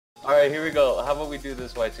Alright, here we go. How about we do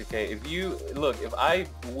this, Y2K? If you, look, if I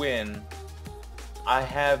win, I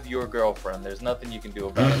have your girlfriend. There's nothing you can do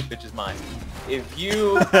about it. Bitch is mine. If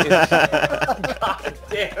you, God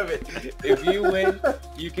damn it. If you win,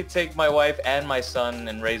 you can take my wife and my son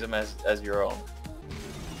and raise them as your own.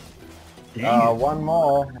 One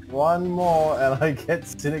more, and I get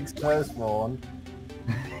Cynic's firstborn.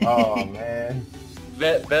 Oh man.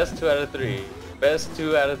 Best 2 out of 3. Best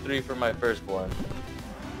 2 out of 3 for my firstborn.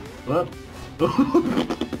 What?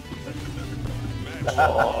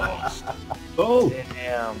 Oh. Oh!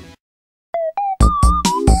 Damn.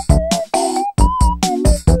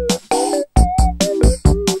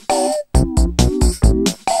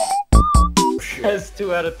 That's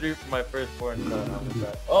 2 out of 3 for my firstborn son.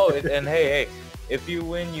 Oh, and hey, if you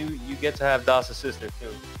win, you get to have Das's sister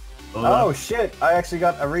too. Oh shit! I actually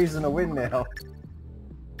got a reason to win now.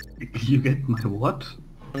 You get my what?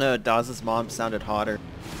 No, Daz's mom sounded hotter.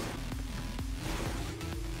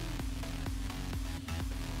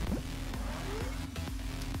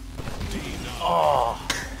 Oh.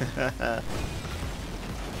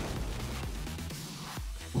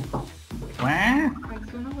 What?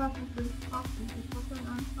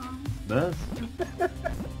 Was?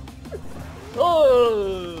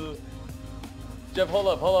 Oh. Jeff, hold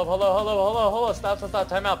up. Stop.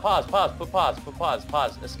 Time out. Pause. Put pause.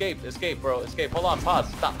 Escape, bro. Escape. Hold on.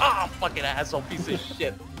 Pause. Stop. Ah, fucking asshole, piece of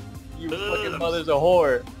shit. You fucking mother's a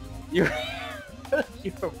whore. You're a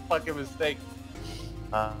fucking mistake.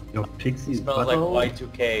 Your pixie Smells like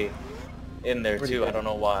Y2K in there too. I don't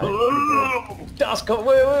know why. Das,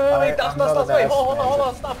 wait. Das, wait. Hold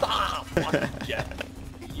on. Stop. Ah, fucking Jeff.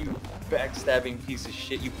 You backstabbing piece of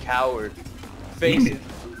shit. You coward. Face it.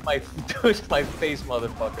 My face,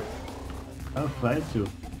 motherfucker. I'll fight you.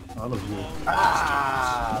 All of you.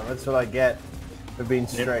 Ah, that's what I get for being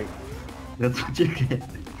straight. That's what you get.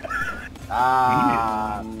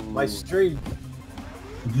 Ah, my streak.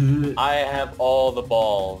 I have all the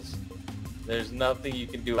balls. There's nothing you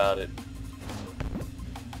can do about it.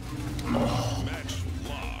 Oh.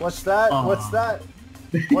 What's that? What's that?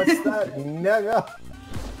 Nigga?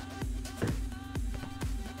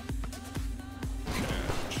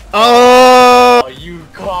 Oh! Oh, you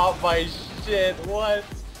caught my shit. What?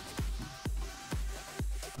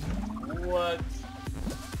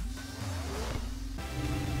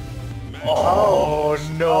 Oh,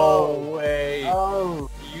 no way. Oh.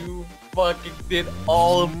 You fucking did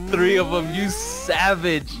all 3 of them. You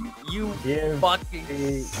savage. You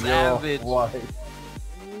fucking savage. No.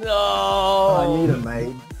 I need a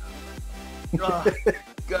maid.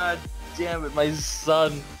 God damn it, my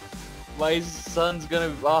son. My son's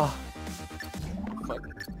gonna. Oh. Fuck.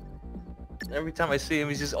 Every time I see him,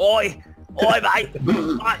 he's just, oi, mate.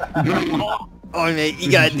 Oh mate,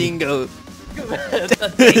 you got a dingo.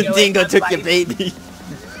 Dingo took your baby.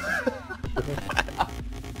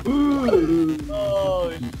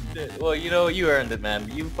 Oh shit. Well, you know, you earned it,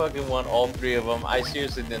 man. You fucking won all 3 of them. I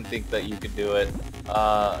seriously didn't think that you could do it.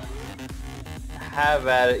 Have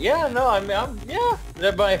at it. Yeah, no, I mean, yeah.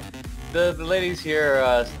 The ladies here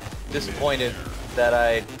are disappointed that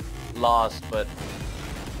I lost, but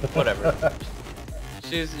whatever.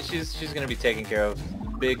 she's gonna be taken care of.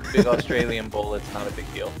 Big Australian bull. It's not a big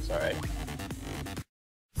deal. It's all right.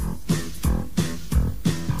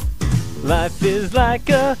 Life is like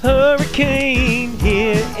a hurricane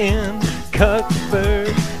here in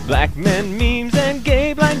Cuckburg. Black men, memes, and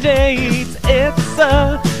gay blind dates. It's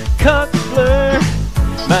a cuck blur.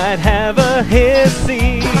 Might have a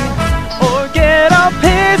hissy or get all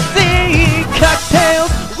pissy.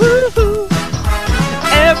 Cocktails, woohoo!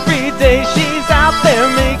 Every day she's out there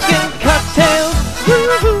making cocktails,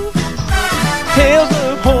 woohoo! Tales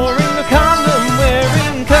of whoring, a condom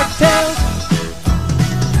wearing cocktails.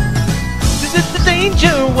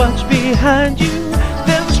 Danger, watch behind you.